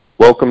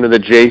Welcome to the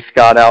J.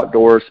 Scott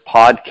Outdoors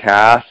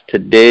podcast.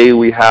 Today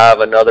we have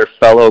another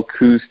fellow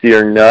Coues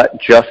deer nut,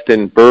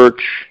 Justin Birch.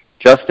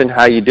 Justin,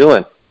 how you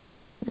doing?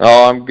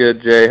 Oh, I'm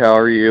good, Jay. How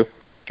are you?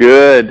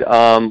 Good.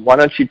 Why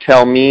don't you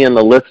tell me and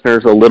the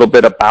listeners a little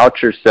bit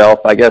about yourself?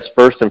 I guess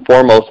first and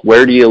foremost,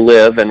 where do you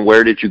live and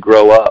where did you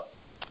grow up?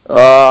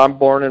 I'm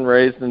born and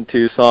raised in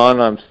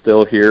Tucson. I'm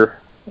still here.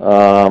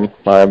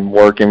 I'm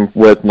working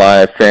with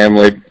my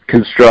family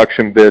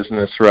construction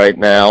business right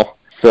now.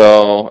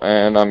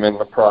 And I'm in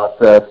the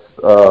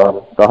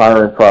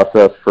hiring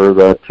process for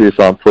the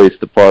Tucson Police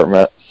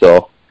Department.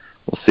 So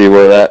we'll see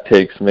where that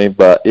takes me.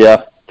 But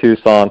yeah,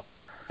 Tucson.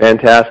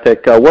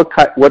 Fantastic. What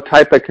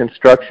type of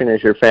construction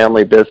is your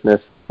family business?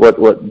 What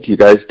do you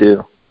guys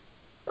do?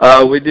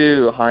 We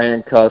do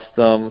high-end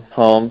custom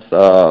homes,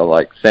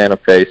 like Santa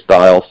Fe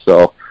style.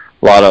 So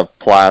a lot of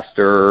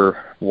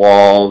plaster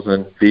walls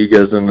and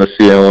vigas in the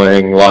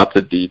ceiling, lots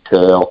of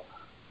detail.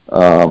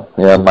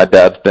 My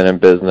dad's been in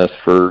business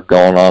for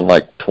going on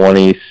like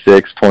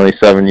 26,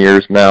 27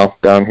 years now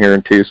down here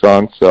in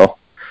Tucson. So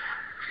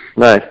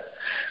nice.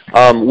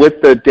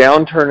 With the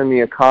downturn in the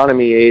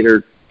economy 8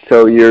 or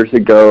so years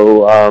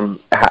ago,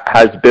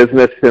 has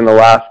business in the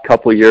last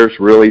couple of years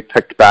really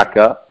picked back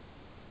up?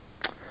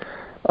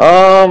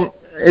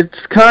 It's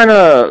kind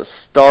of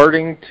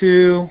starting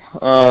to,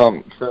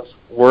 since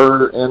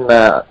we're in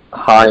that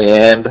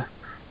high-end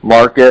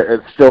market.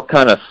 It's still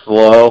kind of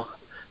slow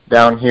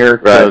down here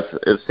because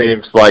It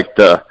seems like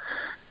the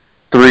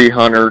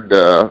 300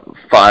 to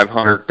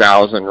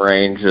 500,000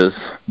 range is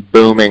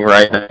booming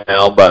right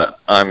now. But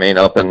I mean,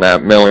 up in that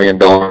 $1 million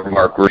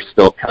mark, we're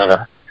still kind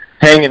of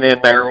hanging in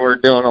there. We're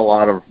doing a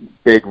lot of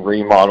big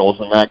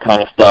remodels and that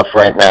kind of stuff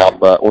right now,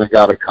 but we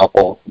got a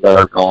couple that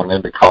are going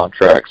into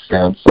contracts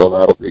soon, so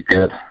that'll be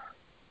good.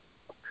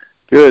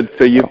 Good.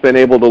 So you've been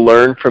able to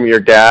learn from your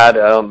dad.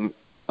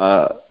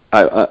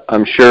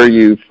 I'm sure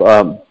you've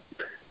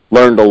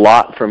learned a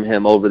lot from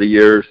him over the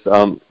years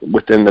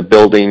within the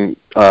building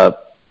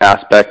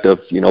aspect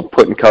of,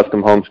 putting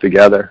custom homes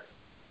together.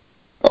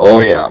 Oh,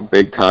 yeah,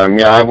 big time.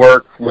 Yeah, I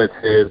work with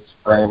his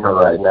framer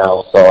right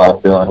now, so I'm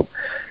doing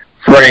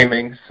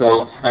framing.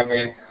 So, I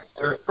mean,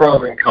 there's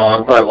pros and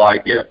cons. I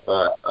like it,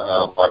 but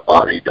my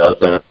body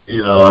doesn't.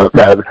 I've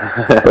had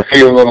a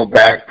few little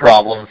back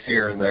problems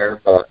here and there,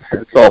 but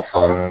it's all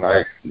fun, and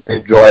I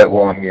enjoy it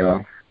while I'm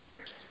young.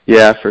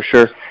 Yeah, for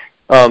sure.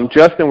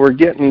 Justin, we're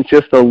getting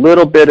just a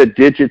little bit of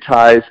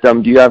digitized.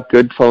 Do you have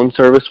good phone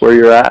service where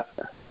you're at?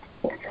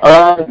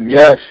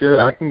 Yeah, sure.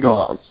 I can go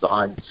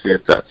outside and see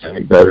if that's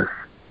any better.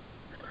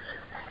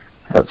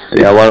 Let's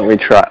see. Yeah, why don't we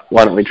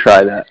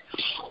try that?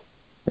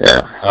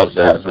 Yeah, how's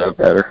that? Is that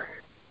better?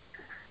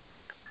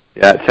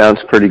 Yeah, it sounds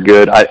pretty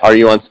good. Are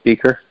you on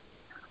speaker?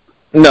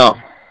 No.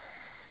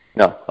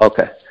 No.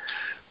 Okay.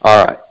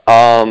 All right.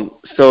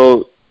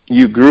 So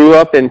you grew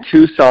up in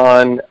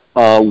Tucson.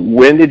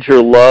 When did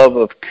your love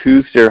of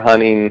Coues deer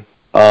hunting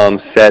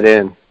set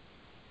in?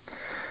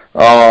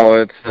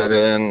 Oh, it set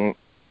in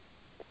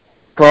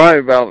probably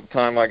about the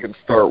time I could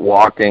start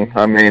walking.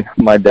 I mean,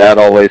 my dad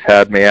always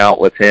had me out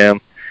with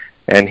him,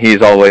 and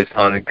he's always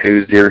hunted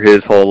Coues deer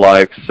his whole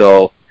life,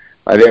 so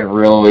I didn't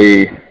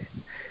really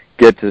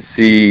get to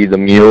see the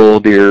mule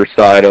deer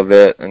side of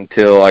it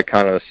until I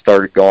kind of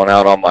started going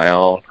out on my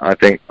own. I've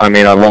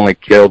only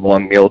killed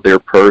one mule deer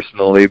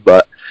personally,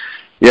 but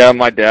yeah,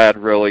 my dad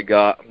really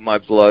got my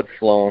blood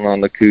flowing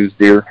on the Coues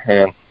deer,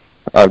 and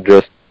I've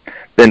just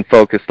been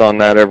focused on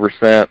that ever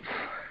since.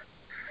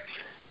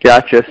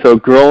 Gotcha. So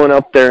growing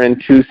up there in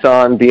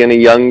Tucson, being a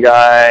young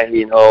guy,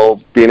 being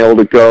able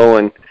to go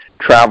and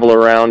travel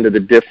around to the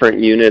different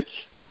units,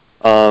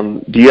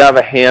 do you have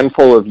a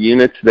handful of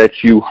units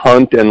that you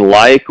hunt and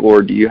like,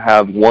 or do you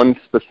have one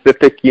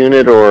specific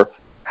unit, or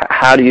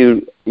how do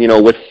you,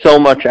 with so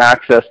much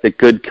access to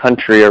good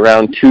country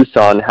around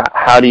Tucson,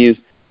 how do you,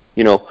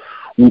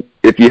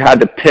 if you had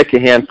to pick a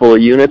handful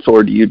of units,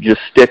 or do you just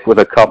stick with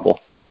a couple?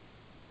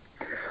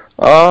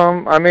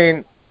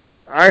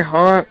 I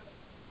hunt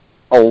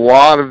a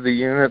lot of the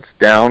units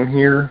down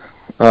here,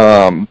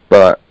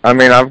 but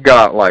I've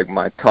got like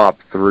my top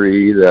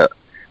 3 that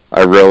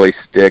I really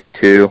stick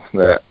to,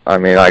 that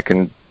I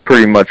can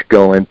pretty much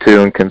go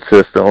into and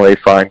consistently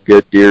find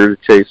good deer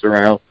to chase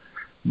around.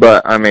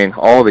 But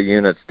all the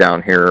units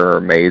down here are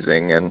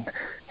amazing, and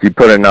if you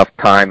put enough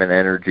time and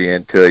energy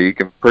into it, you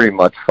can pretty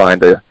much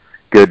find a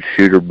good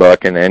shooter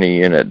buck in any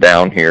unit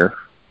down here.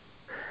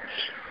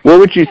 What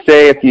would you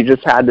say, if you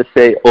just had to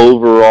say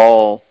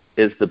overall,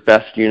 is the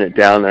best unit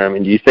down there?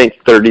 Do you think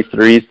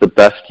 33 is the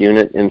best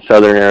unit in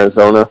southern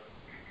Arizona?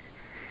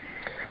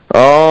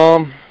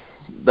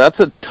 That's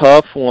a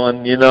tough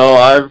one.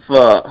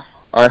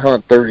 I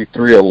hunt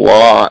 33 a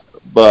lot,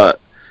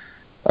 but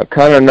I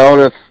kind of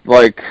noticed,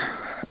 with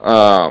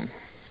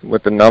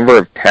the number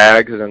of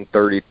tags in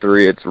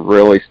 33, it's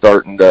really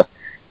starting to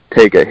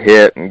take a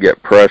hit and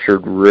get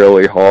pressured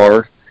really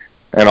hard.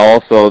 And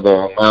also the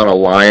amount of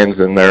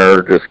lions in there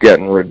are just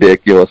getting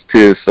ridiculous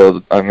too. So,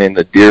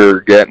 the deer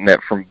are getting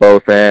it from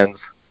both ends.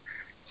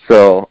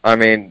 So,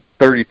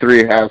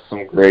 33 has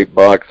some great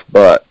bucks,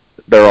 but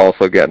they're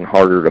also getting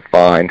harder to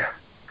find.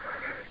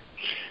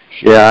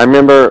 Yeah, I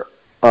remember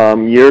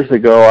years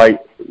ago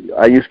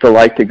I used to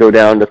like to go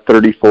down to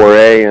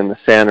 34A and the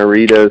Santa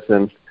Ritas,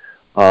 and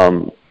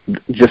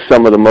just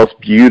some of the most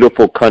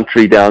beautiful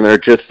country down there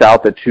just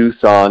south of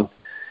Tucson.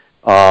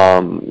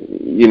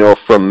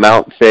 From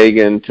Mount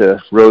Fagan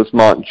to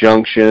Rosemont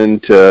Junction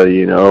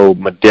to,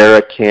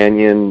 Madera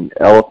Canyon,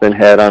 Elephant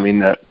Head. I mean,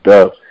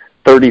 the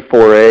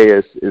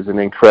 34A is an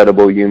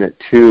incredible unit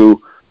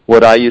too.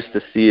 What I used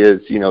to see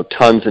is,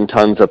 tons and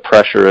tons of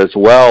pressure as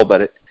well,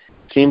 but it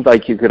seemed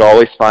like you could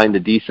always find a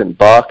decent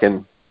buck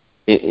and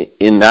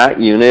in that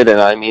unit. And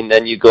I mean,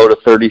 then you go to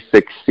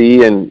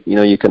 36C and,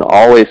 you can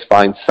always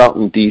find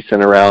something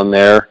decent around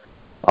there.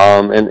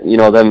 And,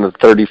 then the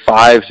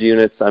 35s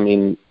units, I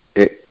mean,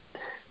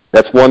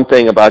 that's one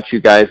thing about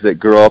you guys that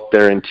grew up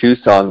there in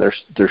Tucson.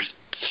 There's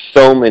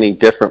so many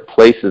different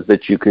places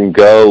that you can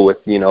go with,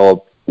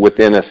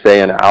 within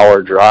an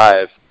hour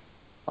drive.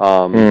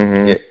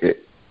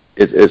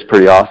 It's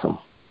pretty awesome.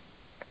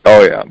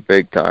 Oh yeah,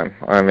 big time.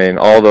 I mean,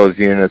 all those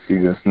units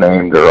you just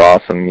named are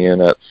awesome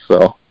units.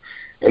 So,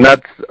 and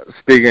that's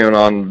speaking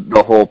on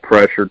the whole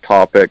pressure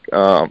topic.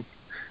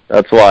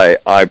 That's why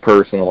I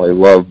personally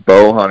love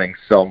bow hunting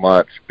so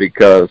much,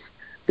 because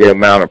the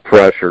amount of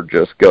pressure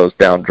just goes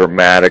down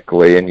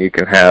dramatically, and you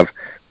can have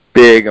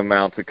big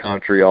amounts of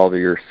country all to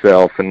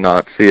yourself and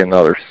not see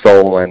another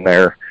soul in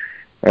there.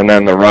 And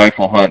then the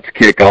rifle hunts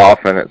kick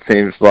off, and it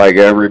seems like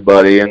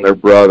everybody and their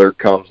brother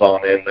comes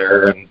on in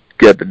there and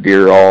get the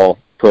deer all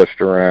pushed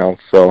around.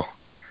 So,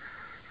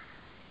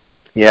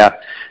 yeah.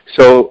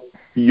 So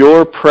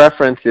your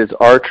preference is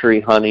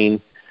archery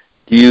hunting.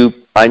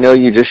 I know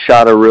you just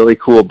shot a really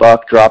cool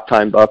buck, drop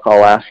time buck.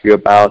 I'll ask you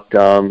about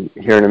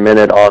here in a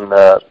minute on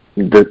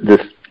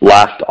this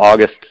last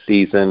August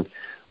season.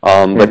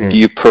 But do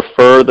you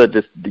prefer the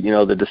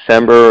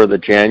December or the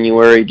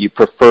January? Do you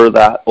prefer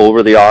that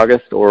over the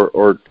August,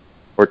 or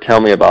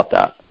tell me about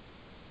that?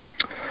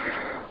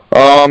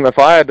 If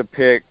I had to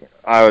pick,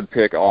 I would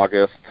pick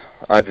August.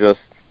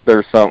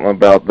 There's something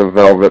about the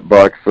velvet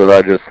bucks that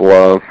I just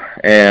love.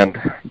 And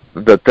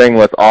the thing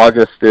with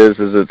August is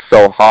it's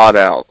so hot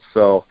out.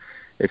 So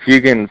if you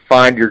can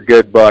find your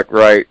good buck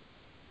right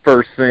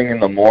first thing in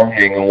the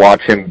morning and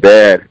watch him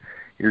bed,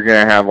 you're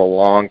going to have a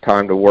long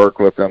time to work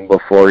with him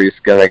before he's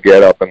going to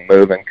get up and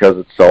moving, because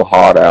it's so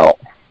hot out.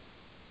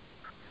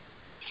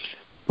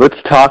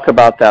 Let's talk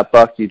about that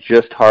buck you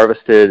just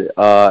harvested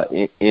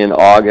in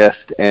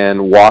August,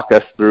 and walk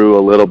us through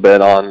a little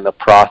bit on the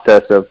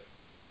process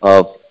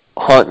of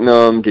hunting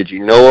him. Did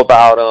you know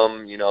about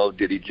him?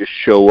 Did he just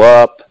show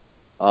up?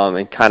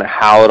 And kind of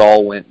how it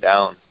all went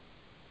down.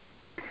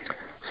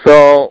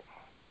 So,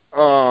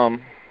 I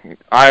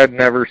had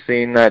never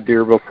seen that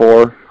deer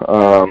before.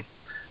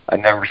 I'd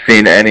never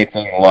seen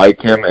anything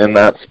like him in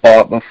that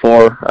spot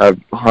before.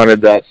 I've hunted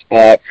that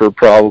spot for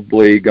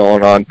probably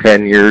going on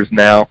 10 years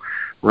now,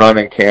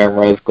 running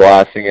cameras,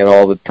 glassing it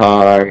all the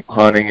time,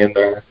 hunting in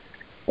there.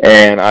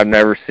 And I've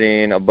never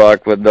seen a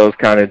buck with those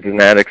kind of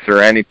genetics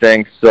or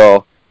anything.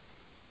 So,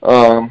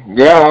 I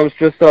was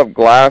just up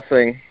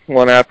glassing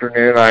one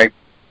afternoon. I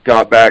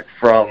got back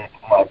from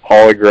my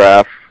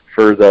polygraph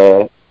for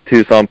the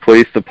Tucson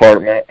Police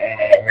Department, and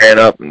I ran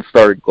up and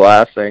started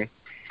glassing.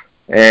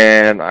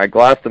 And I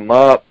glassed him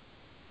up,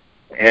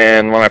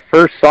 and when I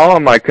first saw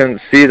him, I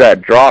couldn't see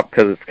that drop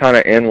because it's kind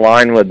of in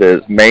line with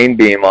his main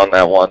beam on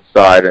that one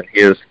side, and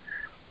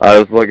I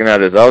was looking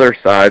at his other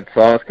side,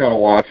 so I was kind of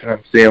watching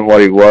him, seeing what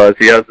he was.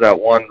 He has that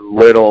one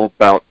little,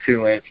 about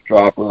 2-inch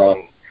dropper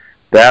on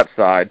that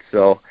side,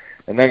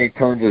 and then he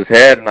turns his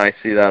head, and I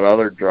see that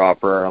other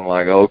dropper, and I'm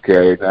like,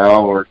 okay,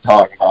 now we're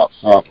talking about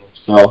something.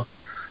 So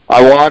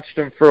I watched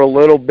him for a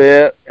little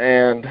bit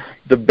and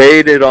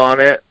debated on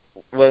it,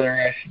 whether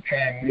I should try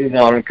and move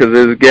on him, because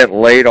it was getting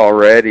late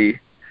already.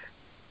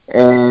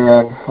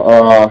 And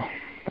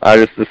I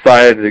just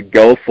decided to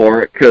go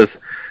for it because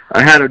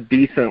I had a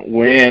decent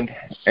wind,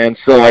 and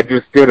so I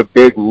just did a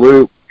big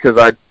loop, because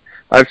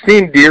I've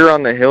seen deer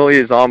on the hill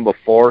he was on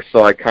before,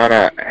 so I kind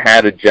of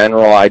had a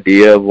general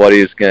idea of what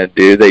he was going to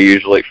do. They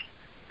usually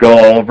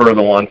go over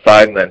the one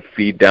side and then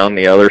feed down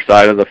the other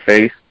side of the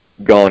face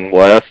going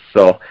west.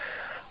 So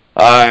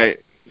I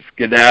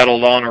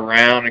skedaddled on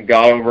around and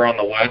got over on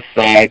the west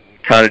side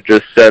and kind of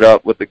just set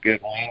up with a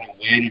good wind and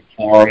waited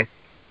for him.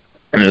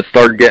 And it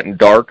started getting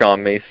dark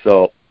on me,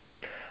 so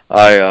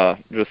I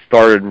just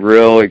started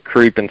really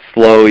creeping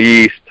slow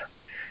east.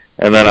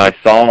 And then I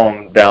saw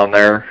him down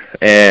there,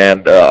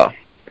 and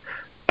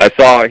I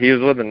saw he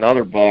was with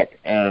another buck,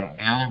 and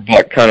the other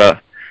buck kind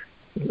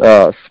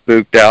of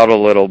spooked out a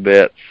little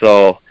bit.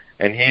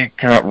 And he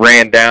kind of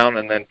ran down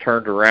and then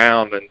turned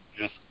around and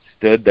just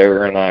stood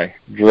there, and I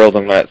drilled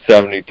him at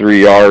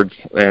 73 yards,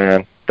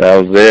 and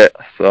that was it.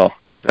 So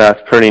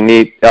that's pretty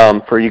neat.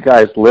 For you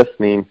guys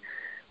listening,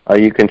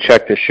 you can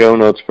check the show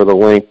notes for the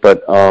link,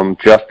 but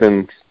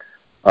Justin's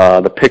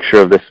the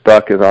picture of this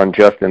buck is on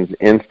Justin's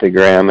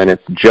Instagram, and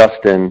it's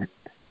Justin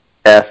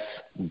S.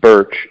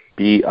 Birch,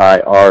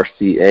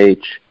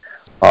 Birch.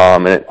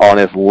 And on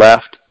his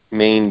left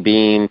main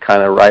beam,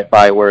 kind of right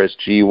by where his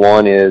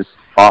G1 is,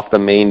 off the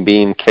main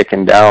beam,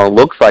 kicking down.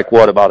 Looks like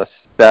what, about a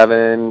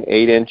 7-8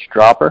 inch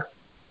dropper?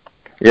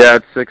 Yeah,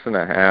 it's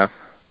 6.5.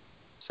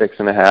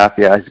 6.5.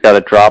 Yeah, he's got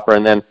a dropper,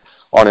 and then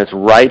on his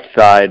right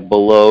side,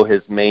 below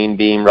his main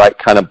beam, right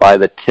kind of by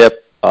the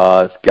tip,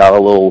 it's got a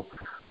little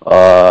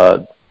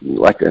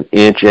like an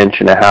inch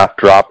and a half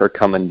dropper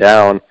coming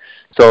down.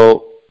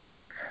 So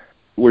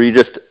were you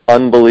just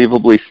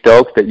unbelievably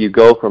stoked that you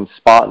go from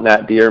spotting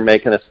that deer,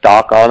 making a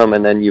stalk on him,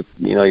 and then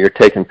you're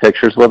taking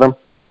pictures with him?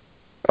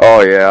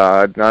 Oh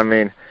yeah, I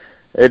mean,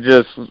 I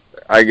guess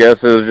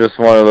it was just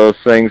one of those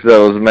things that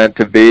was meant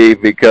to be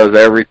because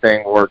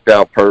everything worked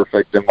out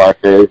perfect in my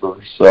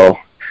favor. So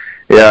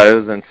yeah, it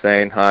was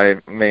insane. I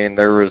mean,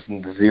 there was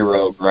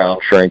 0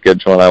 ground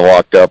shrinkage when I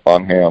walked up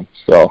on him.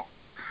 So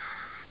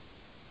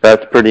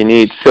that's pretty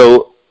neat.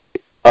 So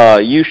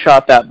you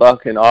shot that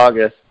buck in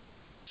August.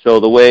 So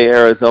the way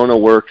Arizona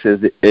works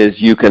is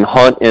you can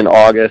hunt in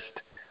August,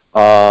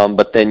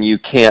 but then you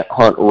can't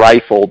hunt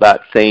rifle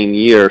that same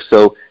year.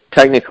 So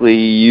technically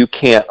you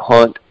can't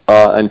hunt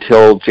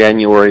until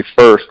January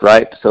 1st,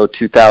 right? So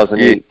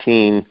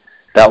 2018,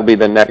 that will be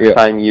the next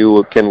time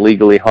you can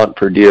legally hunt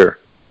for deer.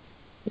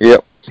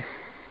 Yep.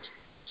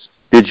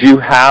 Did you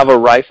have a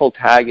rifle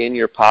tag in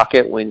your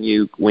pocket when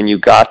you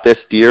got this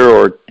deer,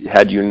 or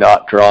had you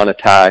not drawn a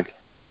tag?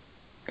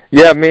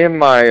 Yeah, me and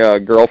my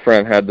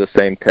girlfriend had the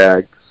same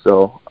tag,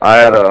 so I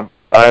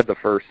had the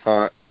first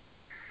hunt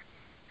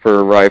for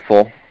a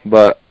rifle,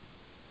 but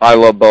I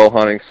love bow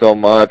hunting so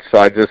much, so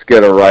I just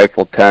get a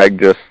rifle tag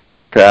just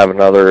to have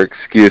another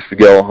excuse to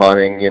go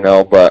hunting,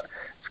 but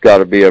it's got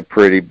to be a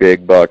pretty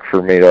big buck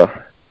for me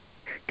to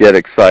get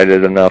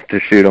excited enough to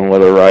shoot him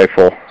with a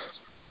rifle.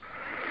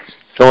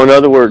 So in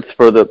other words,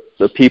 for the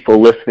people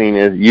listening,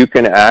 is you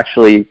can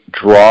actually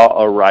draw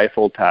a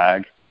rifle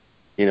tag,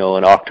 in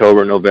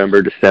October,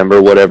 November, December,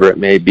 whatever it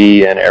may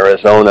be in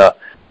Arizona,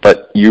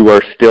 but you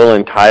are still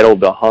entitled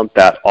to hunt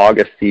that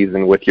August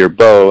season with your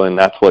bow, and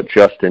that's what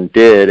Justin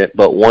did.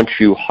 But once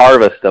you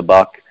harvest a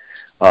buck,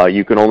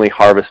 you can only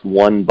harvest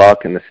one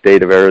buck in the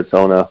state of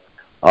Arizona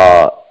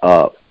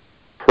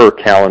per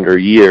calendar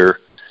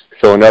year.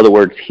 So in other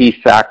words, he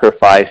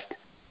sacrificed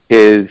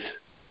his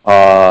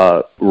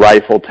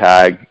rifle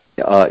tag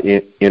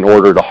in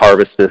order to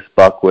harvest this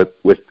buck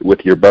with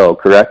your bow,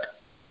 correct?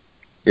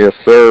 Yes,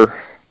 sir.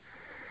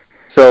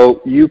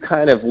 So you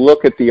kind of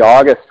look at the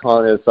August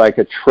hunt as like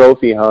a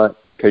trophy hunt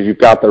because you've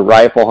got the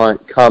rifle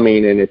hunt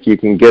coming, and if you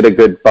can get a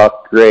good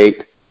buck,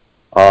 great.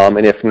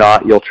 And if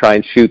not, you'll try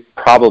and shoot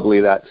probably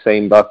that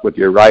same buck with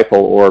your rifle,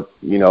 or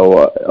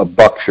a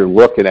buck you're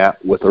looking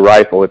at with a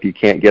rifle if you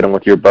can't get them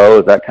with your bow.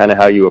 Is that kind of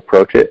how you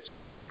approach it?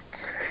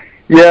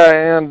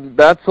 Yeah, and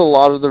that's a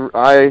lot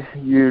of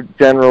you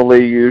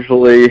generally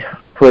usually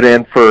put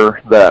in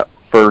for that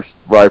first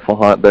rifle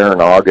hunt there in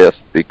August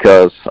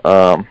because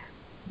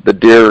the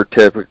deer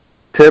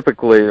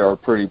typically are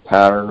pretty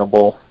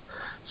patternable.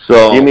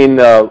 So you mean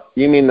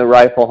the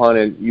rifle hunt,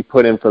 and you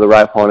put in for the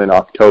rifle hunt in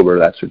October?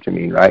 That's what you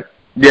mean, right?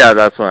 Yeah,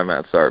 that's what I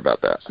meant. Sorry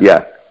about that.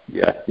 Yeah,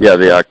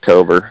 the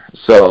October.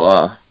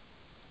 So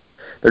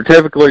they're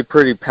typically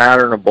pretty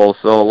patternable.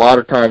 So a lot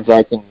of times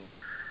I can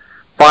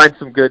find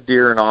some good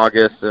deer in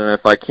August, and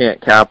if I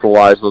can't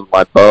capitalize with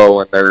my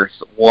bow, and there's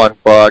one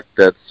buck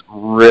that's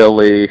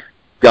really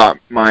got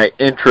my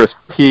interest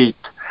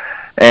piqued,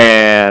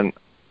 and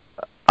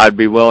I'd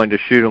be willing to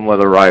shoot him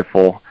with a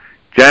rifle.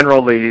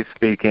 Generally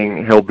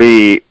speaking, he'll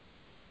be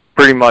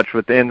pretty much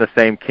within the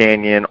same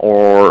canyon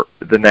or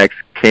the next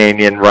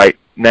canyon right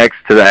next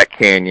to that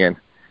canyon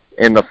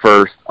in the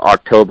first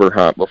October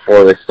hunt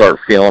before they start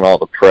feeling all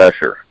the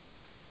pressure.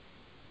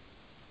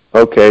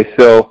 Okay,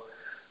 so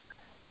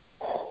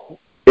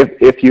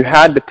if you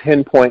had to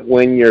pinpoint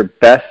when your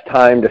best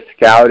time to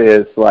scout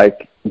is,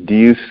 like, do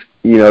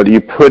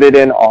you put it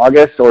in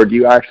August, or do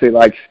you actually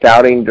like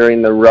scouting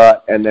during the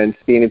rut and then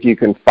seeing if you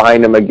can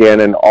find them again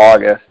in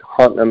August,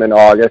 hunt them in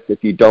August?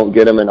 If you don't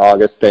get them in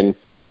August, then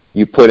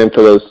you put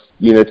into those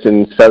units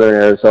in southern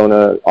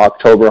Arizona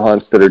October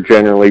hunts that are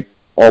generally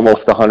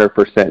almost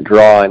 100%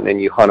 draw, and then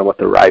you hunt them with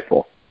the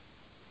rifle.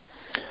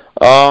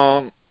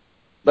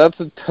 That's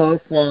a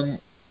tough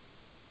one.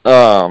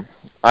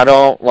 I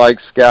don't like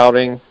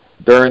scouting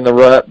during the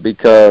rut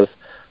because,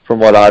 from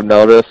what I've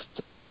noticed,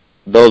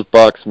 those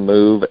bucks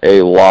move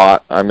a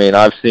lot. I mean,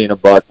 I've seen a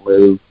buck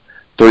move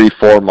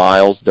 3-4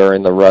 miles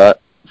during the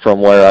rut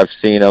from where I've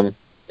seen them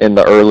in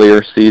the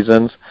earlier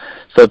seasons.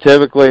 So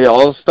typically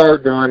I'll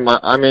start doing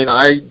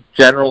I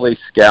generally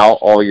scout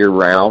all year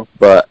round,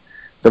 but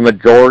the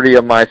majority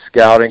of my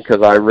scouting,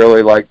 because I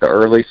really like the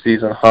early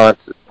season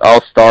hunts,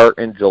 I'll start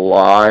in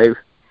July,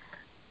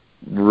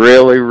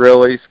 really,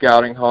 really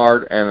scouting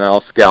hard, and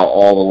I'll scout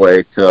all the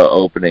way to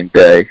opening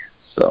day.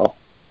 So.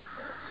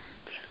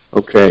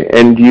 Okay,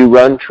 and do you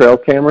run trail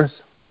cameras?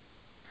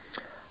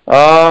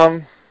 I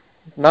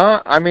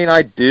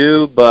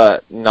do,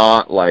 but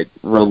not like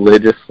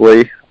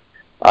religiously.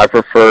 I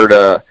prefer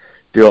to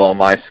do all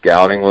my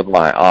scouting with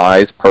my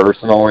eyes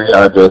personally.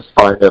 I just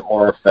find it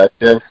more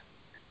effective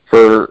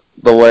for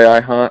the way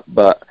I hunt.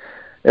 But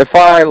if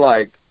I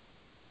like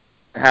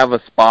have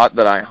a spot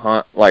that I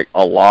hunt like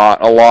a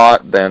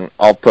lot, then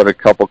I'll put a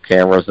couple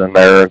cameras in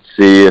there and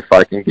see if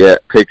I can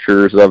get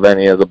pictures of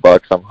any of the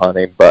bucks I'm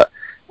hunting. But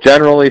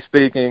generally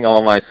speaking,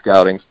 all my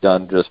scouting's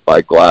done just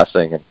by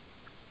glassing and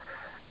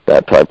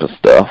that type of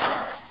stuff.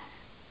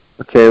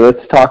 Okay,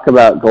 let's talk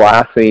about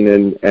glassing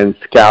and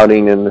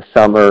scouting in the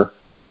summer.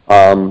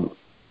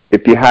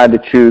 If you had to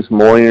choose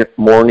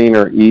morning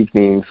or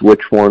evenings,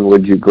 which one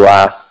would you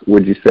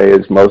say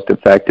is most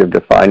effective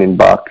to finding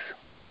bucks?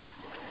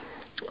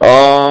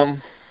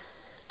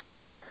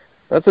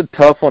 That's a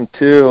tough one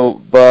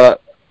too,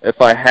 but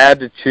if I had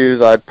to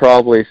choose, I'd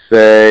probably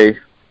say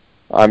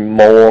I'm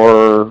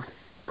more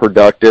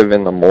productive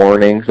in the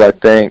mornings, I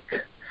think,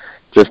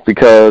 just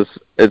because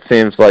it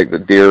seems like the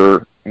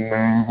deer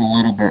move a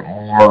little bit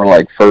more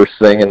like first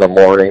thing in the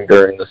morning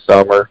during the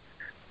summer,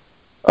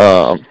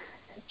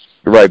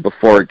 right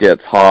before it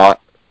gets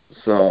hot.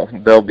 So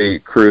they'll be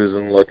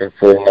cruising looking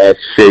for a nice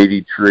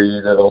shady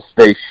tree that'll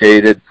stay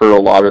shaded for a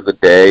lot of the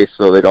day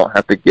so they don't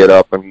have to get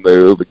up and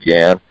move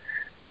again,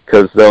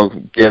 because they'll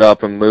get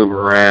up and move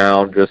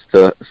around just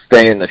to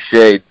stay in the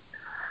shade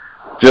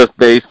just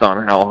based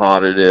on how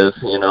hot it is,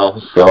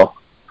 So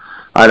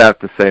I'd have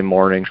to say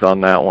mornings on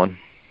that one.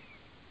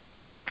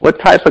 What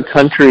type of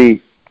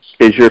country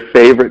is your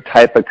favorite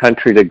type of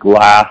country to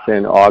glass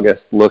in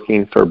August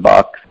looking for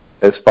bucks,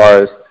 as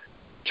far as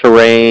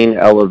terrain,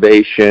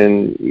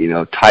 elevation,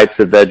 types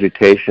of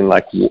vegetation?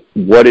 Like,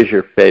 what is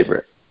your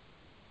favorite?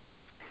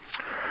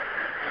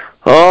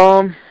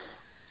 I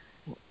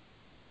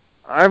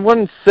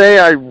wouldn't say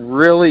I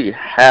really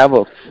have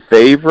a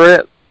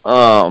favorite,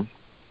 but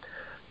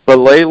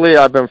lately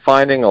I've been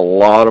finding a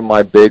lot of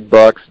my big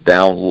bucks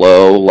down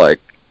low, like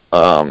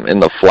in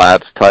the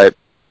flats type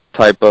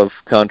of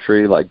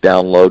country, like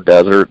down low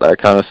desert, that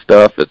kind of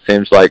stuff. It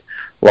seems like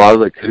a lot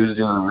of the coos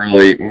are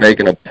really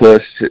making a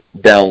push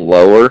down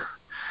lower.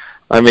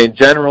 I mean,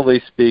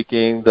 generally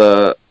speaking,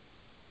 the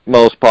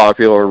most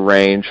popular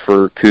range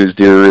for coos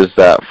deer is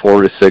that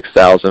 4,000 to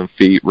 6,000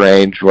 feet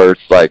range, where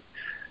it's like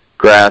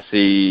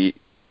grassy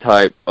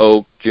type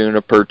oak,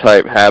 juniper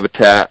type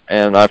habitat,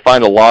 and I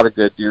find a lot of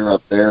good deer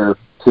up there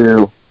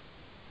too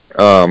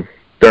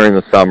during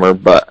the summer.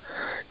 But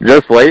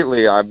just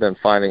lately, I've been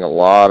finding a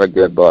lot of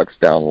good bucks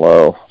down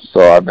low,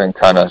 so I've been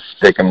kind of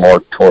sticking more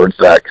towards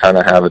that kind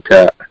of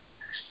habitat.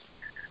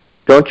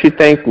 Don't you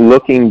think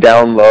looking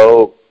down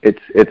low,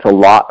 it's a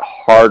lot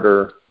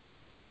harder,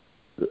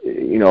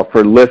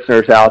 for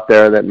listeners out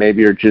there that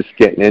maybe are just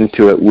getting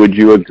into it? Would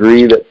you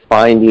agree that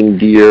finding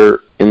deer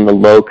in the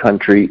low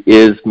country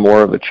is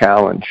more of a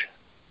challenge?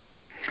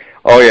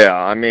 Oh yeah,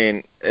 I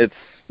mean, it's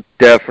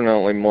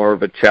definitely more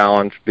of a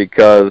challenge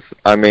because,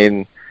 I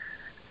mean,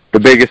 the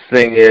biggest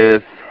thing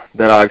is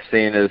that I've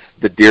seen is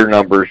the deer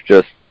numbers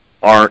just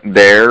aren't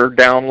there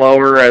down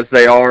lower as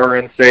they are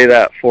in, say,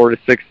 that 4,000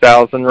 to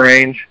 6,000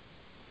 range.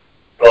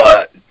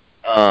 But,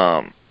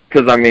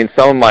 because, I mean,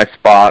 some of my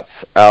spots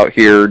out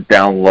here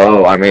down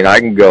low, I mean, I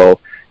can go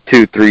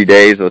 2-3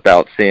 days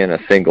without seeing a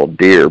single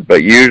deer.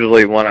 But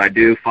usually when I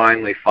do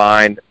finally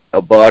find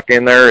a buck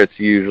in there, it's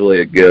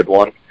usually a good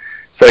one.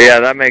 So, yeah,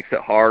 that makes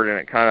it hard, and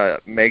it kind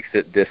of makes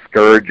it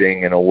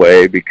discouraging in a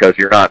way because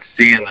you're not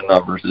seeing the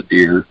numbers of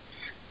deer.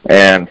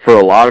 And for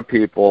a lot of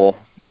people,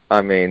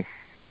 I mean,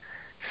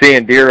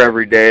 seeing deer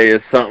every day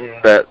is something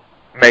that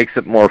makes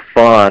it more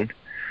fun.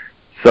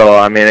 So,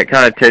 I mean, it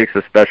kind of takes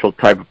a special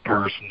type of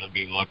person to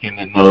be looking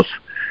in those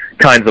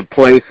kinds of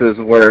places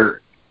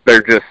where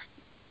there's just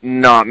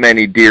not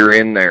many deer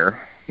in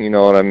there. You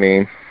know what I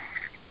mean?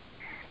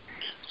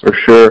 For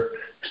sure.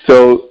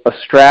 So a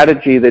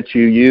strategy that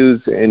you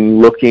use in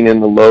looking in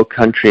the low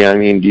country, I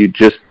mean, do you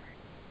just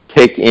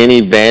take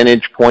any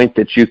vantage point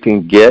that you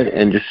can get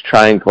and just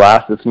try and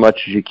glass as much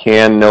as you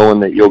can, knowing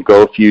that you'll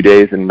go a few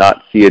days and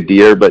not see a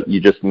deer, but you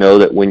just know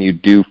that when you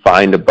do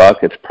find a buck,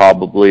 it's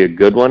probably a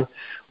good one?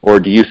 Or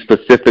do you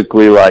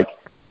specifically, like,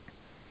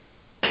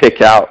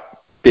 pick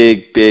out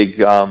big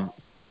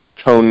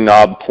tone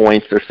knob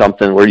points or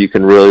something where you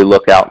can really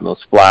look out in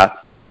those flats?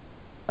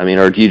 I mean,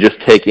 or do you just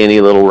take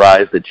any little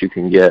rise that you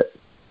can get?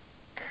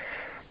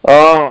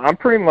 I'm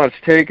pretty much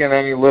taking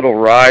any little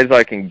rise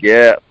I can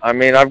get. I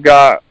mean, I've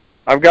got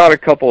a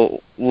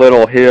couple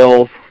little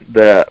hills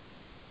that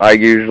I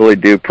usually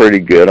do pretty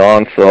good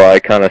on, so I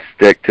kind of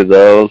stick to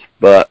those.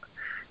 But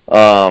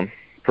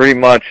pretty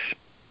much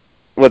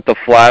with the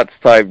flats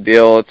type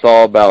deal, it's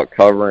all about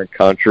covering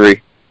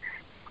country.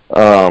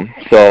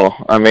 So,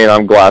 I mean,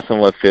 I'm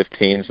glassing with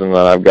 15s, and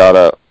then I've got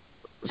a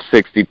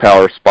 60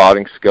 power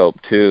spotting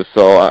scope too.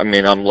 So, I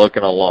mean, I'm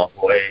looking a long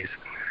ways.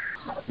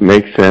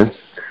 Makes sense.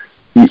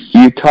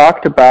 You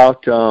talked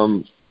about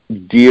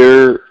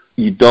deer.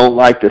 You don't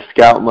like to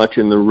scout much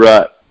in the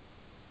rut,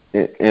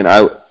 and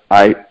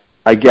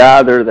I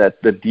gather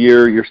that the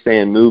deer you're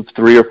saying move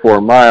 3 or 4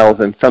 miles,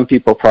 and some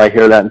people probably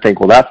hear that and think,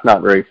 well, that's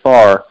not very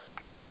far.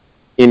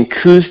 In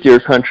coos deer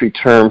country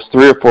terms,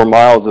 3 or 4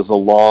 miles is a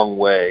long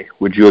way.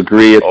 Would you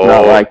agree? It's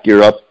not like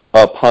you're up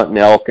hunting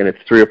elk and it's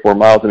 3 or 4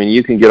 miles. I mean,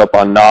 you can get up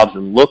on knobs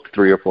and look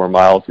 3 or 4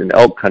 miles in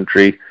elk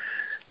country.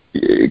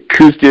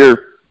 Coues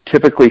deer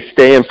typically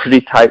stay in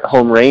pretty tight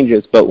home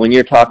ranges, but when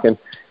you're talking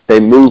they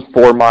move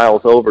 4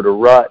 miles over to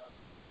rut,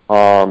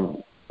 a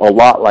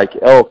lot like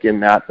elk in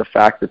that the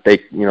fact that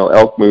they,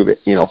 elk move it,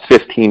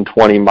 15,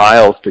 20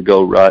 miles to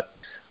go rut.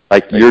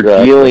 Like you're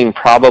dealing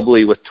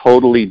probably with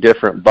totally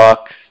different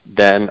bucks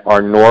than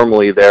are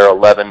normally there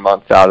 11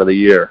 months out of the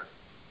year.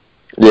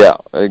 Yeah,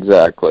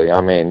 exactly.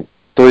 I mean,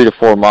 3 to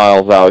 4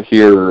 miles out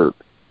here,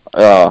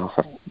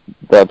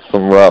 that's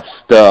some rough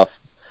stuff.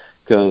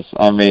 Because,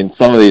 I mean,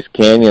 some of these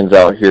canyons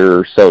out here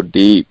are so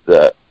deep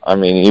that, I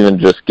mean, even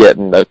just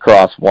getting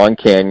across one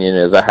canyon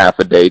is a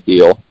half-a-day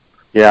deal.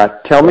 Yeah,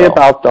 tell me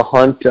about the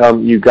hunt.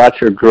 You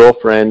got your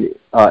girlfriend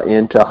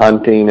into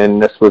hunting,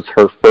 and this was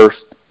her first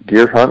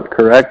deer hunt,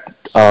 correct?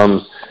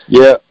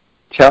 Yeah.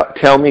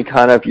 Tell me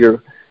kind of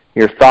your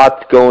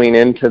thoughts going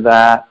into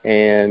that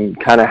and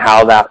kind of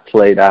how that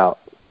played out.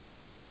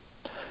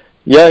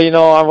 Yeah,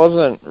 I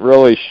wasn't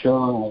really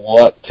sure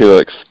what to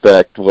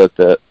expect with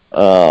it.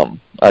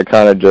 I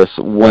kind of just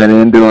went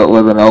into it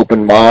with an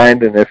open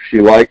mind, and if she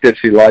liked it,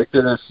 she liked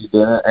it. If she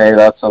didn't, hey,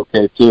 that's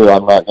okay too.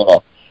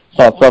 It's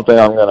not something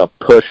I'm gonna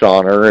push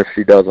on her if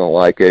she doesn't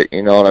like it.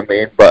 You know what I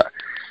mean? But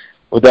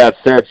with that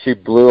said, she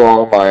blew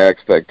all my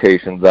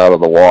expectations out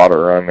of the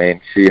water. I mean,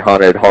 she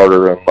hunted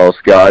harder than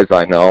most guys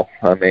I know.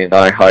 I mean,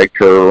 I hiked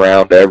her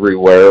around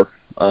everywhere.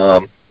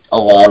 A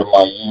lot of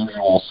my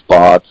usual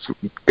spots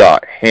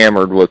got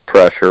hammered with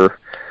pressure.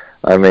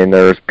 I mean,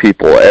 there's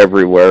people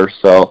everywhere,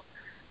 so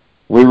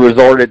we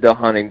resorted to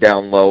hunting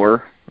down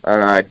lower,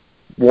 and I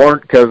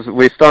warned, because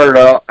we started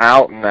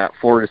out in that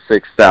 4,000 to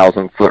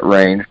 6,000 foot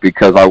range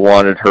because I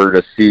wanted her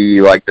to see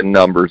like the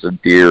numbers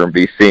of deer and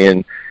be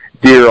seeing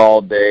deer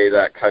all day,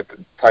 that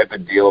type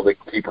of deal to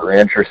keep her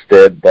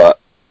interested. But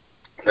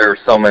there are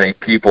so many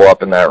people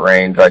up in that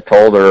range. I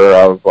told her,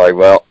 I was like,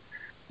 well,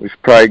 we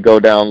should probably go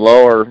down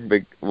lower.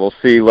 We'll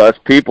see less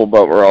people,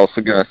 but we're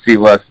also going to see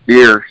less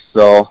deer.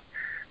 So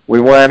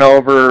we went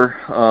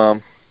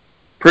over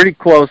pretty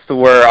close to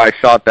where I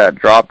shot that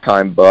drop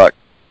time buck,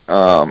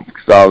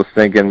 because I was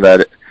thinking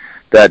that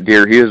that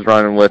deer he was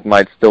running with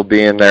might still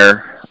be in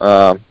there.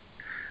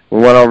 We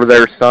went over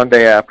there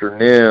Sunday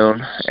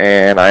afternoon,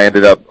 and I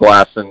ended up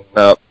glassing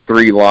up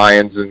 3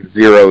 lions and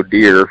 0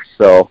 deer,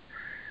 so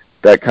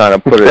that kind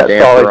of put a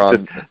damper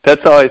on.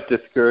 That's always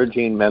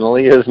discouraging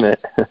mentally, isn't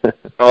it?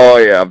 Oh,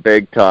 yeah,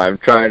 big time.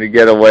 Trying to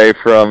get away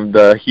from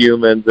the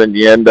humans, and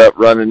you end up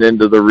running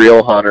into the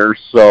real hunters,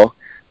 so.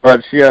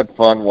 But she had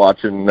fun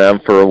watching them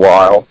for a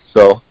while.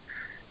 So,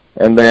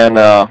 and then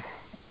the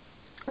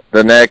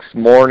next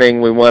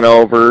morning we went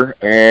over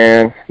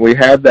and we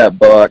had that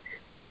buck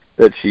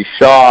that she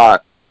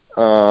shot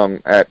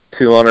at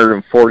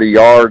 240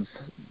 yards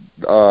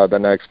the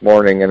next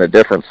morning in a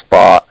different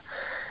spot.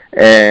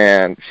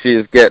 And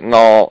she's getting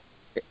all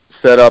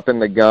set up in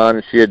the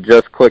gun. She had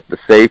just clicked the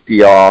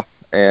safety off,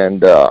 and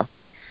the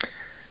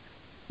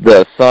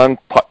sun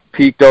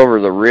peeked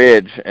over the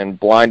ridge and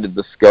blinded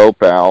the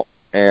scope out.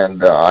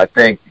 And I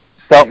think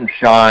something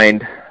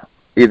shined,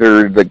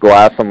 either the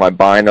glass on my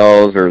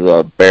binos or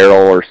the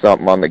barrel or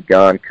something on the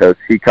gun, because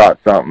he caught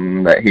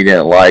something that he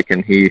didn't like,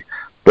 and he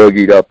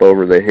boogied up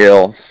over the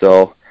hill.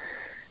 So,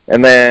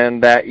 and then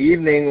that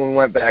evening we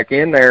went back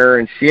in there,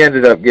 and she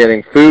ended up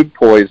getting food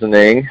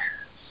poisoning.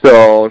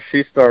 So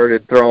she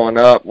started throwing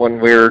up when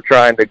we were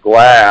trying to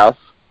glass.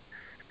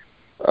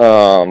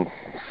 So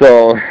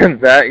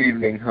that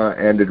evening hunt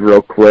ended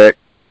real quick.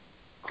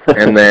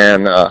 And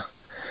then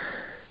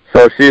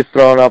so she's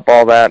throwing up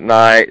all that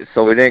night,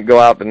 so we didn't go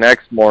out the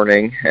next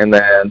morning. And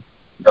then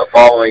the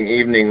following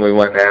evening we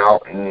went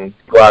out and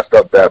glassed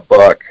up that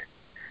buck,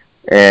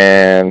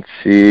 and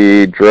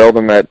she drilled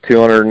him at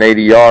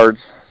 280 yards.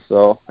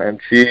 So, and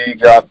she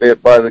got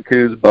bit by the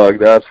Coues bug,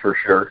 that's for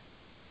sure.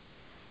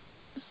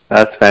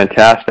 That's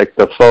fantastic.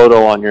 The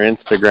photo on your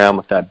Instagram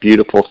with that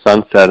beautiful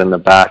sunset in the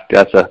back,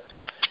 that's a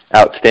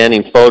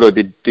outstanding photo.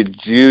 Did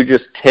you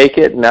just take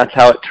it and that's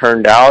how it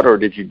turned out, or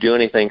did you do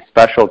anything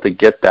special to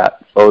get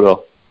that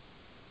photo?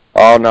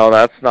 Oh, no,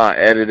 that's not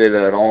edited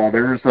at all.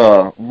 There's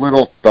a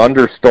little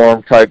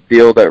thunderstorm type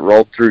deal that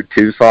rolled through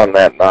Tucson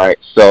that night,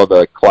 so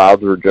the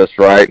clouds were just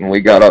right, and we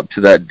got up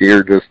to that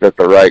deer just at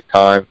the right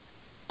time.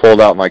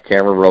 Pulled out my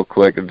camera real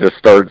quick and just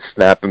started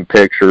snapping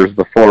pictures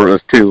before it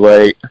was too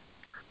late.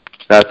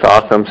 That's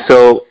awesome.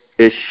 So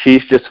is she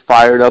just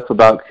fired up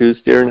about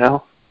Coues deer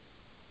now?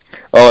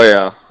 Oh,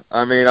 yeah.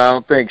 I mean, I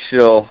don't think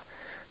she'll,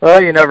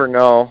 well, you never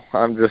know.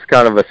 I'm just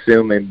kind of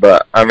assuming,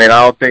 but, I mean,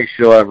 I don't think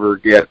she'll ever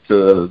get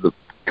to the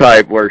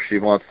type where she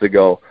wants to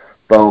go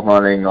bow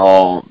hunting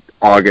all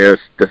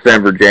August,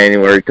 December,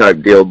 January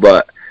type deal,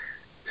 but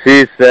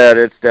she said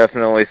it's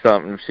definitely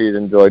something she'd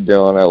enjoy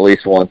doing at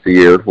least once a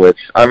year, which,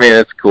 I mean,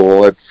 it's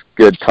cool. It's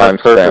good time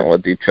spent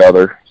with each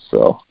other,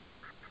 so.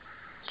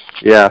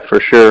 Yeah, for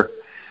sure.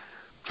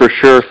 For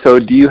sure. So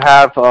do you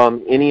have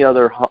any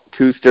other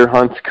Coues deer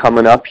hunts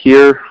coming up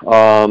here,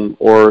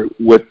 or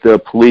with the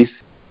police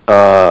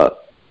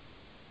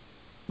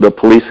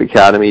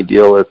academy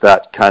deal, is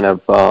that kind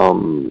of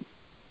going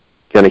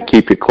to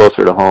keep you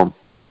closer to home?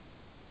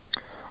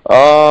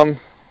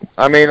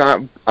 I mean,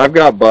 I've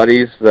got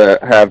buddies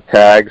that have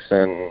tags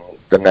in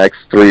the next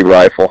 3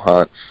 rifle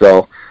hunts,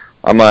 so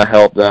I'm gonna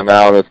help them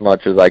out as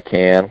much as I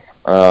can.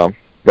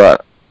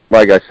 But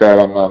like I said,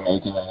 I'm not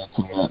making any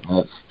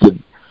commitments to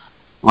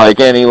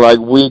like any like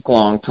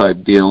week-long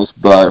type deals.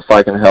 But if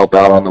I can help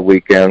out on the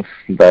weekends,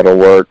 that'll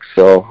work.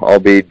 So I'll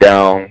be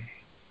down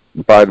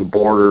by the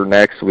border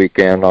next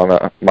weekend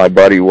on my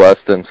buddy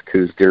Weston's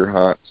Coues deer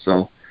hunt.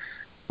 So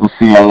we'll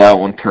see how that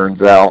one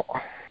turns out.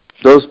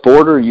 Those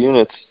border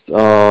units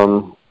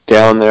down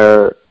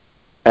there,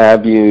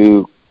 have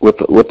you,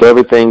 with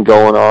everything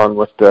going on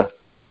with the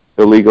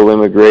illegal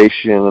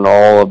immigration and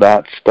all of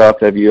that stuff,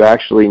 have you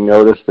actually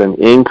noticed an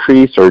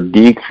increase or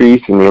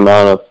decrease in the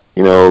amount of,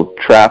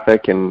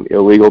 traffic and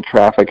illegal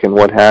traffic and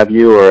what have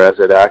you, or has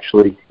it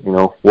actually,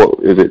 what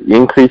is it,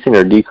 increasing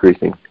or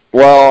decreasing?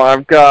 Well,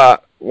 I've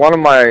got one of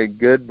my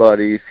good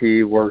buddies.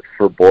 He works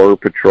for Border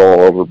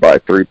Patrol over by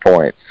 3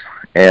 Points,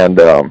 and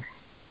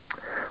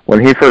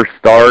when he first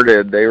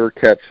started, they were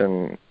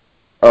catching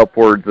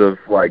upwards of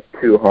like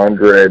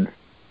 200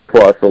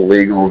 plus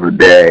illegals a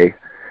day.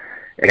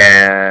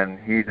 And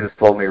he just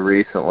told me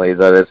recently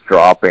that it's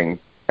dropping.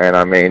 And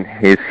I mean,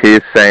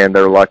 he's saying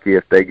they're lucky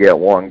if they get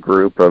one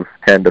group of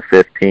 10 to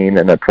 15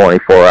 in a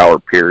 24-hour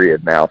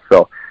period now.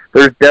 So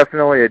there's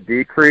definitely a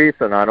decrease,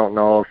 and I don't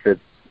know if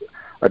it's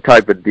a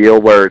type of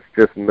deal where it's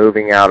just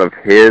moving out of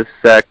his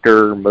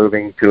sector,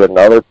 moving to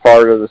another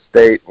part of the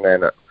state, and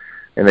then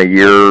in a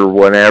year,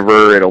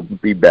 whenever, it'll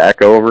be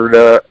back over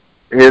to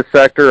his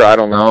sector. I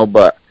don't know,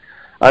 but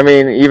I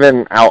mean,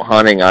 even out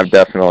hunting, I've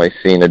definitely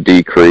seen a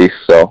decrease,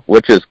 so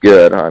which is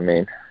good. I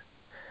mean,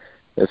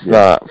 it's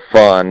not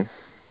fun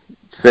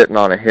sitting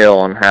on a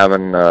hill and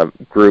having a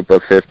group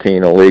of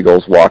 15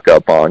 illegals walk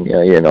up on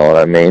you, you know what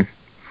I mean?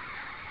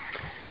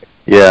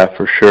 Yeah,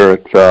 for sure.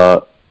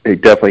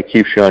 It definitely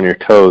keeps you on your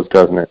toes,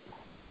 doesn't it?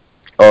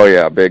 Oh,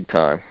 yeah, big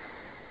time.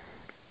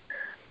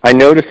 I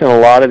noticed in a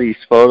lot of these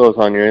photos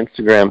on your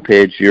Instagram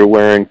page, you're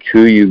wearing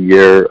KUIU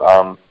gear.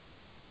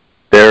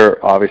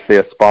 They're obviously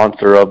a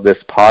sponsor of this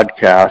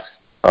podcast.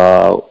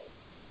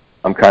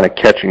 I'm kind of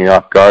catching you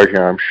off guard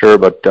here, I'm sure,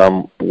 but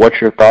what's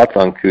your thoughts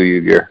on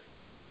KUIU gear?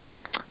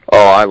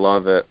 Oh, I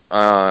love it.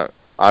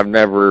 I've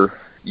never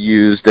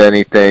used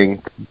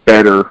anything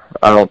better,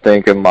 I don't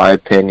think, in my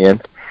opinion.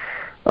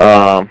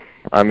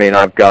 I mean,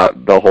 I've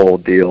got the whole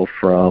deal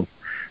from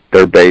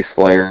their base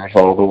layers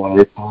all the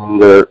way through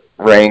their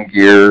rain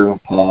gear,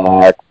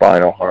 pack,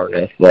 vinyl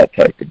harness, that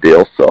type of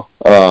deal. So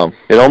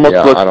it almost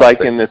looks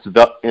like in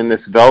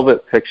this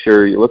velvet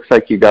picture, it looks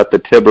like you got the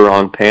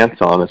Tiburon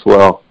pants on as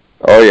well.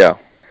 Oh yeah,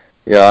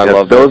 I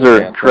love those.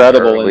 Are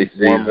incredible in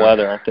warm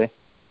weather, aren't they?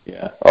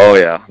 Yeah. Oh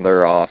yeah,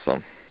 they're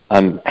awesome.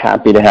 I'm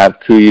happy to have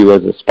KUIU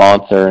as a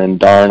sponsor, and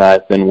darn,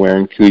 I've been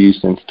wearing KUIU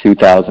since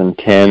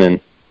 2010,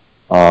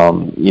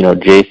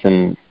 and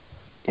Jason,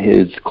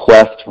 his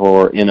quest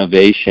for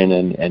innovation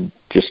and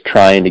just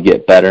trying to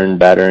get better and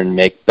better and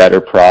make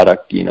better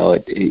product,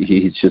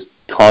 he's just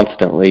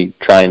constantly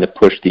trying to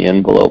push the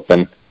envelope,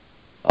 and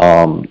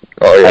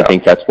I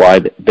think that's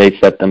why they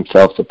set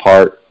themselves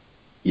apart,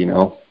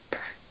 Yeah,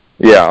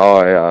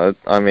 oh yeah,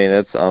 I mean,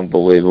 it's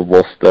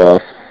unbelievable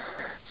stuff.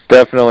 It's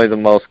definitely the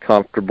most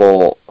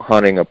comfortable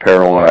hunting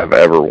apparel I've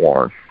ever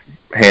worn,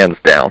 hands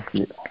down.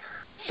 Yeah.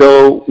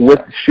 So with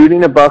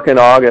shooting a buck in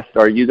August,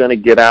 are you going to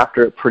get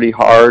after it pretty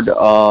hard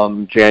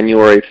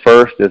January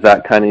 1st? Is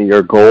that kind of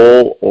your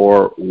goal,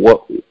 or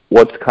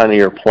what's kind of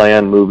your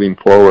plan moving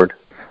forward?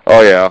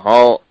 Oh yeah,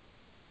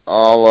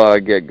 I'll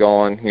get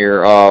going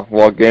here.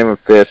 Well, Game of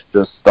Fish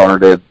just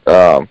started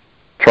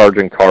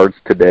charging cards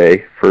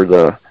today for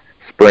the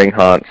spring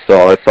hunt,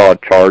 so I saw a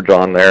charge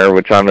on there,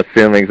 which I'm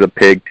assuming is a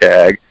pig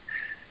tag.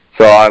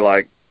 So I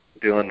like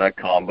doing that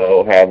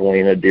combo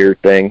javelina deer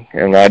thing,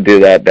 and I do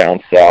that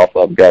down south.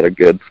 I've got a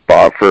good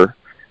spot for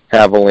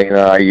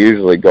javelina. I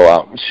usually go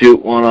out and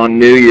shoot one on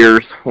New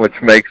Year's, which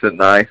makes it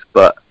nice,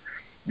 but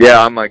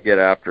yeah, I might get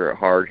after it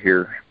hard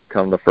here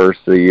come the first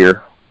of the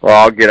year. Well,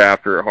 I'll get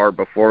after it hard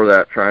before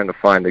that, trying to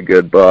find a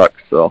good buck.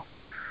 So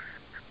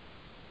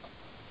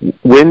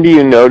when do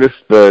you notice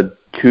the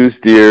Coues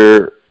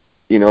deer,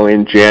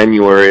 in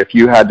January? If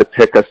you had to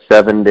pick a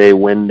 7-day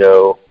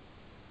window,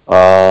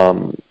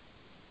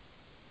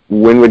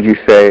 when would you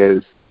say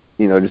is,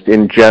 just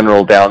in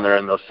general down there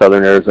in those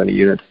southern Arizona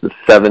units, the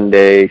 7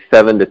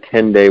 to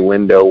 10 day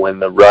window when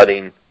the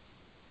rutting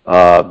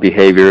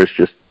behavior is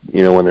just,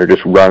 when they're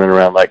just running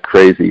around like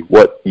crazy?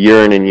 What,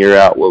 year in and year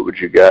out, what would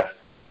you guess?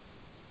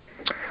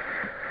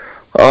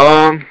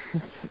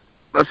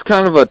 That's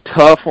kind of a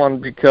tough one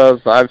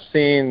because I've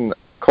seen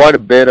quite a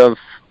bit of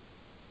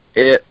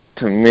it.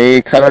 To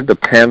me, kind of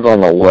depends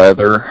on the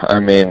weather. I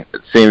mean,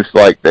 it seems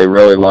like they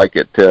really like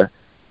it to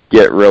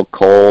get real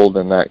cold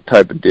and that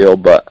type of deal,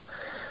 but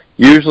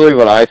usually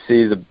when I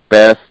see the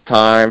best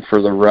time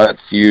for the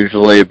ruts,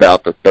 usually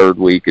about the 3rd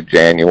week of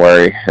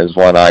January is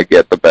when I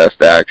get the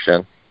best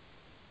action.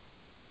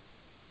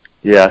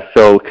 Yeah,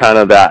 so kind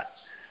of that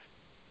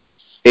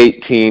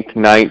 18th,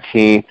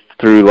 19th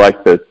through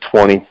like the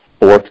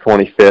 24th,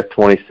 25th,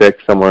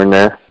 26th, somewhere in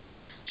there.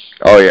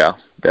 Oh yeah,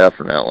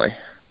 definitely.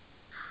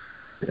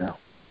 Yeah.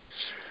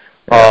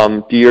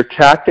 Do your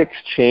tactics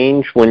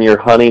change when you're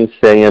hunting,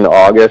 say, in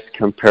August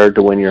compared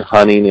to when you're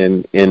hunting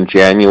in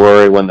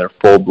January when they're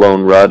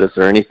full-blown rut? Is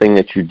there anything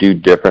that you do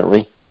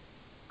differently?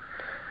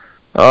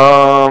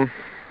 I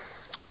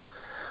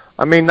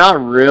mean, not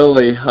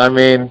really. I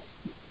mean,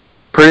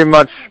 pretty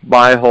much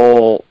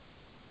the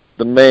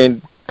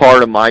main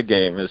part of my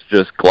game is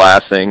just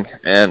glassing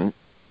and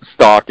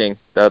stalking.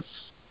 That's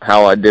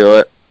how I do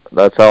it.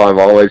 That's how I've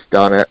always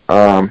done it.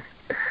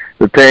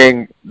 The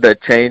thing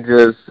that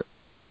changes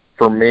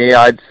for me,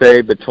 I'd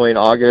say, between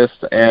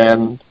August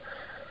and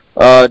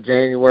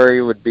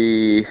January would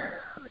be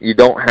you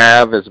don't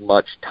have as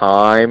much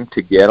time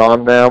to get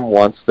on them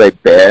once they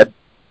bed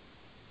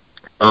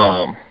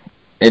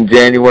in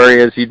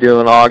January as you do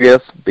in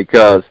August,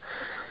 because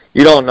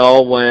you don't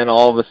know when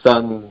all of a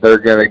sudden they're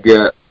going to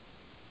get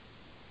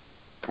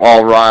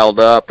all riled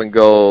up and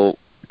go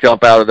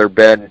jump out of their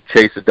bed and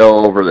chase a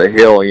doe over the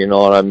hill, you know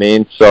what I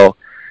mean? So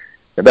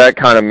that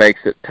kind of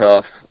makes it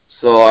tough.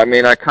 So, I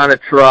mean, I kind of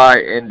try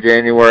in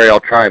January, I'll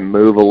try and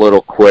move a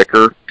little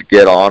quicker to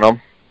get on them.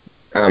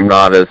 I'm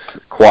not as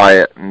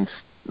quiet and,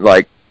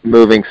 like,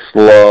 moving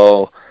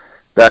slow,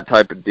 that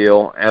type of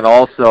deal. And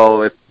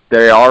also, if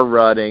they are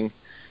rutting,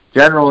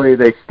 generally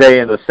they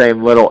stay in the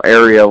same little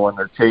area when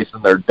they're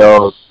chasing their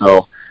does.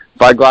 So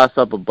if I glass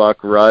up a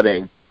buck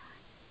rutting,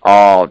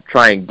 I'll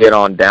try and get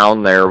on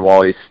down there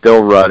while he's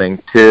still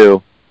rutting,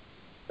 too,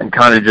 and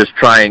kind of just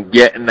try and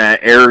get in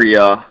that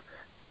area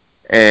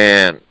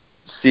and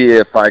see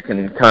if I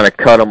can kind of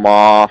cut him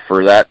off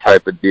or that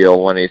type of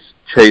deal when he's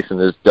chasing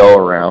his doe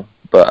around.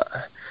 But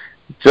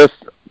just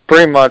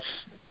pretty much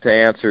to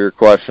answer your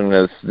question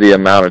is the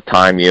amount of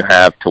time you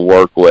have to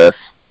work with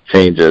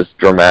changes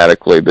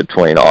dramatically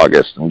between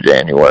August and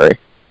January.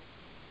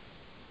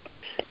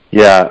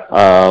 Yeah,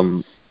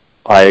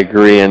 I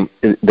agree, and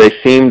they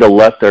seem to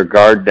let their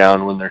guard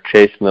down when they're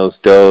chasing those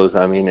does.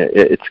 I mean,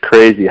 it's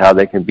crazy how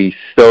they can be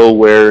so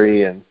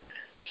wary and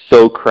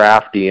so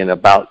crafty, and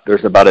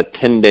there's about a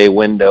 10-day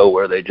window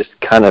where they just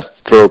kind of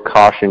throw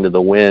caution to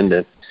the wind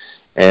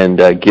and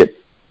get,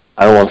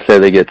 I don't want to say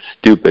they get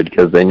stupid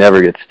because they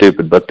never get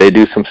stupid, but they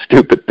do some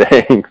stupid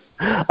things.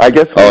 I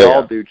guess we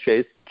all do,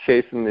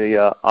 chasing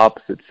the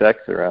opposite sex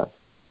around.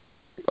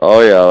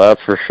 Oh, yeah,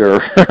 that's for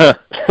sure.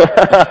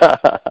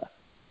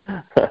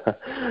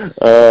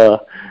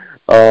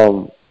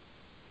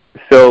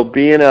 So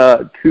being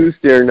a Coues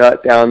deer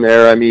nut down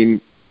there, I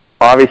mean,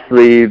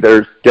 obviously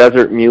there's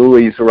desert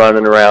muleys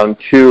running around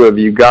too. Have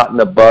you gotten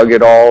a bug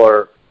at all,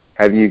 or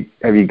have you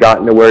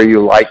gotten to where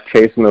you like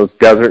chasing those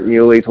desert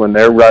muleys when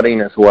they're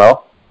rutting as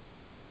well?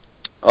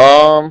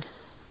 I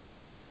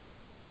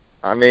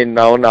mean,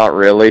 no, not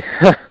really.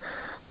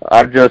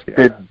 I've just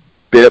been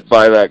bit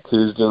by that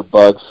Coues deer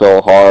bug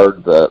so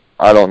hard that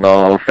I don't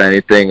know if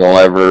anything will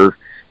ever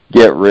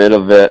get rid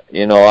of it.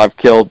 You know, I've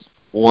killed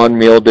one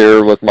mule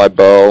deer with my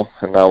bow,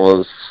 and that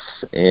was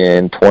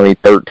in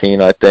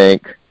 2013, I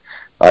think.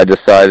 I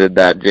decided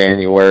that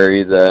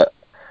January that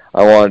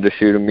I wanted to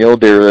shoot a mule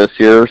deer this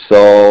year,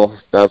 so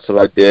that's what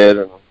I did,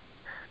 and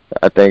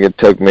I think it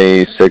took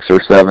me 6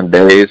 or 7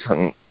 days,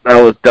 and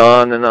I was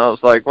done, and I was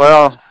like,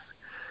 well,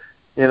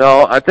 you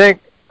know, I think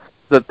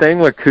the thing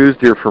with Coues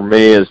deer for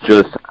me is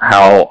just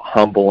how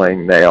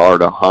humbling they are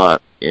to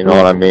hunt, you know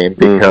what I mean?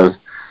 Because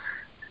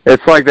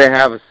it's like they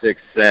have a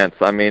sixth sense.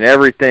 I mean,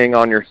 everything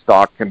on your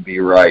stock can be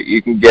right.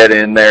 You can get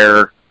in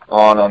there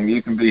on them.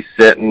 You can be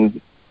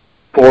sitting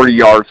 40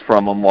 yards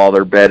from them while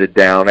they're bedded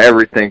down.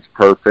 Everything's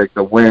perfect.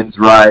 The wind's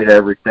right,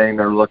 everything.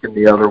 They're looking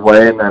the other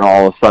way, and then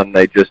all of a sudden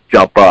they just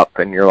jump up,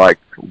 and you're like,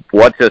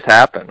 what just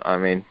happened? I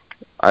mean,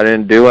 I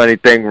didn't do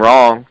anything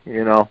wrong,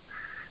 you know.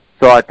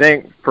 So I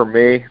think for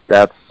me,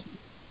 that's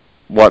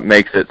what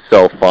makes it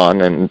so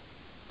fun, and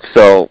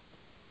so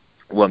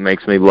what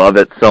makes me love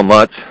it so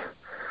much.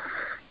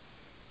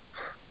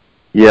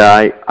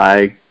 Yeah,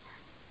 I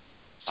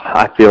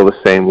feel the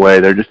same way.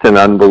 They're just an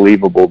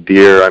unbelievable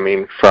deer. I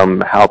mean,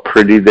 from how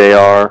pretty they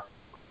are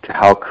to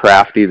how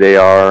crafty they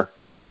are.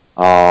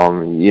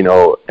 You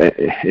know,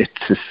 it's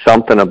just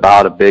something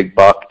about a big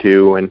buck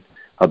too, and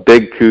a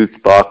big Coues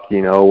buck.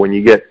 You know, when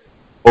you get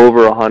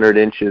over 100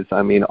 inches,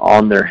 I mean,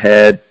 on their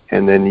head,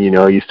 and then you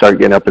know you start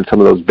getting up in some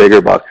of those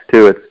bigger bucks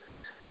too. It's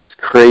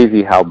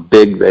crazy how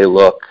big they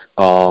look.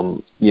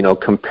 You know,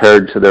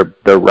 compared to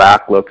their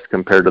rack looks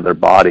compared to their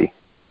body.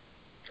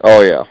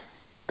 Oh yeah,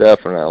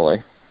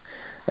 definitely.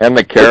 And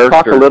the character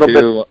talk a little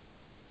too. bit.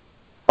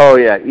 Oh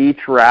yeah,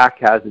 each rack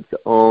has its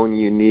own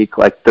unique.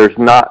 Like there's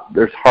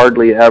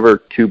hardly ever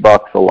two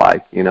bucks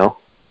alike. You know.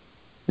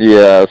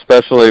 Yeah,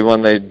 especially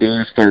when they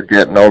do start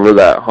getting over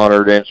that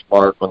 100-inch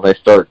mark, when they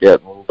start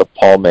getting the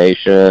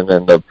palmation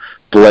and the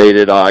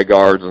bladed eye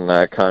guards and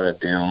that kind of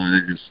deal,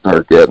 they just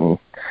start getting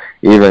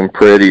even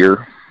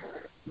prettier.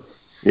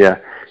 Yeah.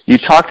 You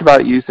talked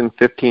about using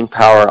 15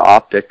 power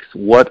optics.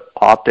 What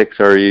optics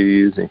are you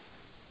using?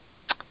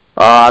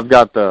 I've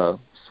got the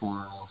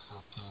Swarovski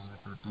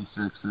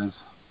 56s.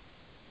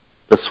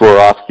 The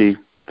Swarovski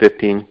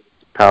 15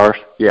 powers?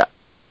 Yeah.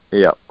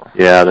 Yep.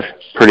 Yeah, they're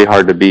pretty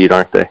hard to beat,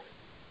 aren't they?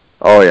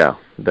 Oh, yeah,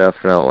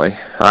 definitely.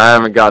 I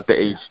haven't got the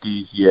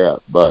HDs yet,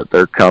 but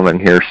they're coming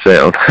here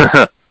soon.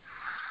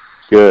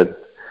 Good.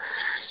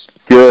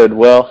 Good.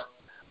 Well,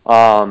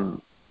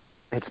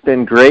 it's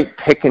been great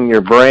picking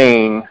your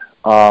brain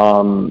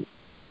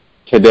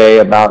today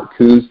about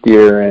Coues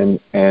deer,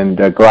 and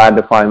glad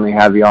to finally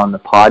have you on the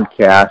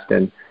podcast.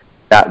 And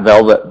that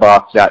velvet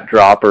buck, that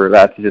dropper,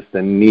 that's just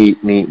a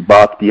neat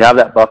buck. Do you have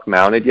that buck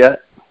mounted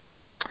yet?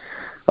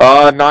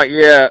 Not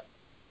yet.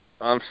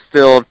 I'm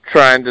still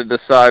trying to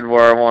decide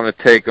where I want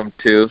to take him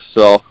to.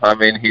 So, I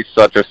mean, he's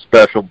such a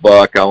special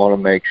buck. I want to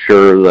make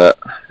sure that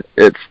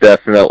it's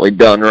definitely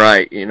done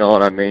right. You know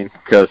what I mean?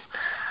 Because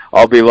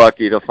I'll be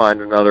lucky to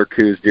find another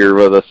Coues deer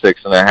with a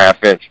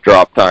 6.5-inch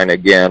drop tine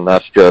again.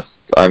 That's just,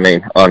 I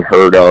mean,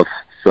 unheard of.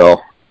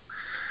 So,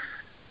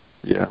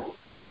 yeah,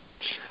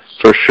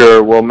 for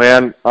sure. Well,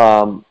 man,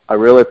 I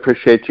really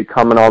appreciate you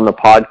coming on the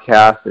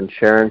podcast and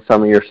sharing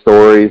some of your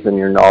stories and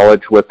your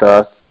knowledge with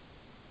us.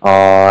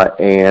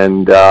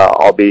 And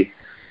I'll be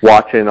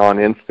watching on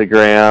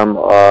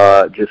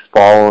Instagram, just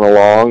following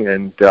along,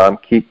 and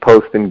keep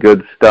posting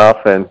good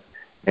stuff.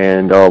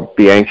 And I'll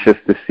be anxious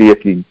to see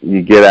if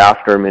you get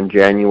after them in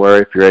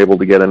January, if you're able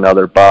to get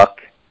another buck.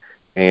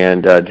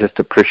 And just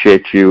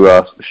appreciate you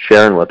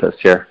sharing with us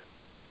here.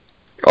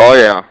 Oh,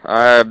 yeah.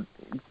 I had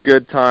a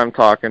good time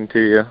talking to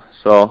you,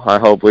 so I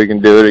hope we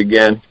can do it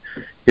again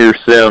here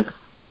soon.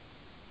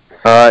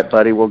 All right,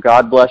 buddy. Well,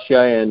 God bless you.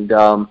 And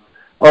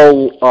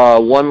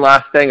one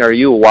last thing. Are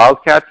you a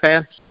Wildcat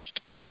fan?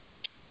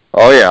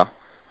 Oh, yeah.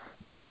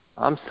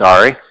 I'm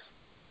sorry.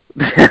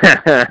 We'll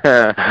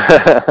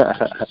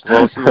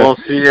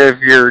see if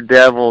your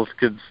Devils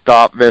could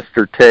stop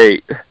Mr.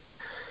 Tate.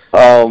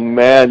 Oh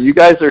man, you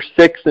guys are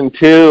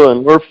 6-2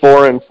 and we're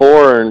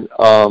 4-4, and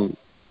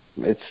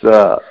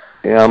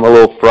I'm a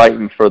little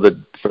frightened for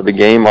the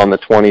game on the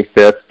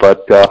 25th.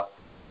 But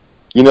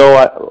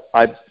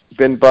I've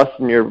been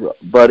busting your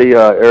buddy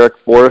Eric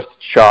Forrest's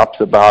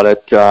chops about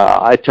it.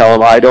 I tell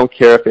him I don't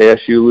care if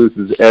ASU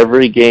loses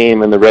every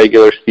game in the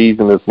regular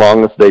season as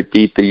long as they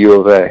beat the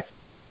U of A.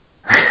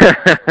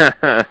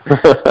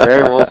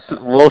 Hey,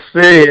 we'll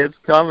see. It's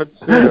coming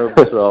soon,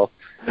 so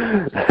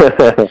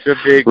should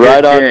be a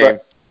good game.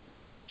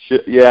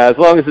 Yeah, as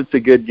long as it's a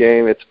good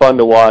game, it's fun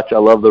to watch. I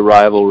love the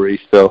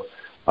rivalry, so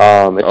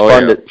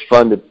it's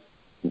fun to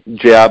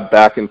jab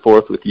back and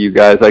forth with you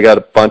guys. I got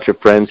a bunch of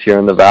friends here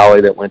in the Valley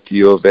that went to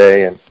U of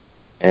A,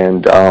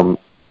 and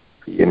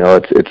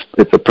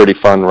it's a pretty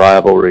fun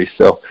rivalry.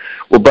 So,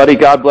 well, buddy,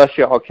 God bless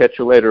you. I'll catch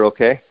you later.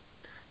 Okay.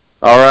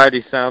 All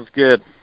righty, sounds good.